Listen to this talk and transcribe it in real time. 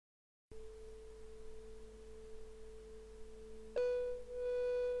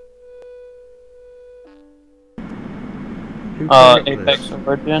Who came up with this?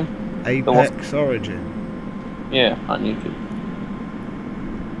 ApexAurajin. ApexAurajin. Yeah, on YouTube.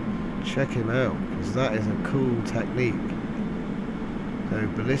 Check him out, because that is a cool technique. So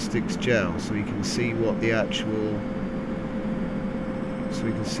ballistics gel, so we can see what the actual, so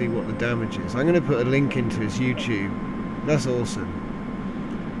we can see what the damage is. I'm going to put a link into his YouTube. That's awesome.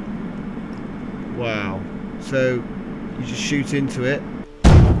 Wow. So you just shoot into it,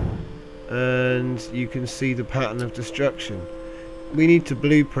 and you can see the pattern of destruction. We need to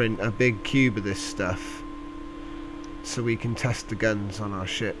blueprint a big cube of this stuff, so we can test the guns on our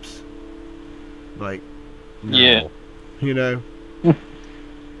ships. Like, no. Yeah. You know?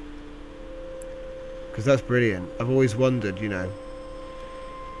 Because that's brilliant. I've always wondered, you know.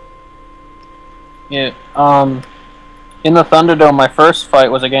 Yeah. In the Thunderdome, my first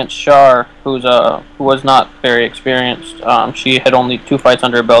fight was against Shar, who was not very experienced. She had only 2 fights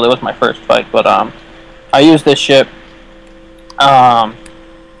under her belt. It was my first fight, but I used this ship, and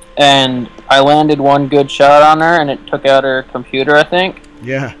I landed one good shot on her, and it took out her computer, I think.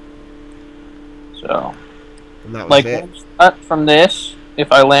 Yeah. So, And that was like, it. one shot from this,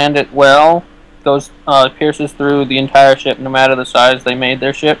 if I land it well, goes pierces through the entire ship, no matter the size they made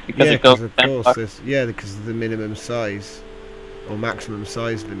their ship, because Yeah, it goes. of course, because of the minimum size or maximum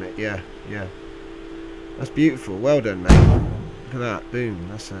size limit. Yeah, yeah. That's beautiful. Well done, mate. Look at that. Boom.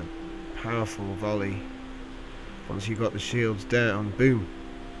 That's a powerful volley. Once you got the shields down, boom.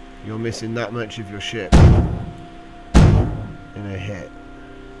 You're missing that much of your ship in a hit.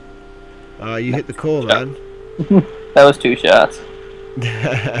 You hit the core, man. That was 2 shots.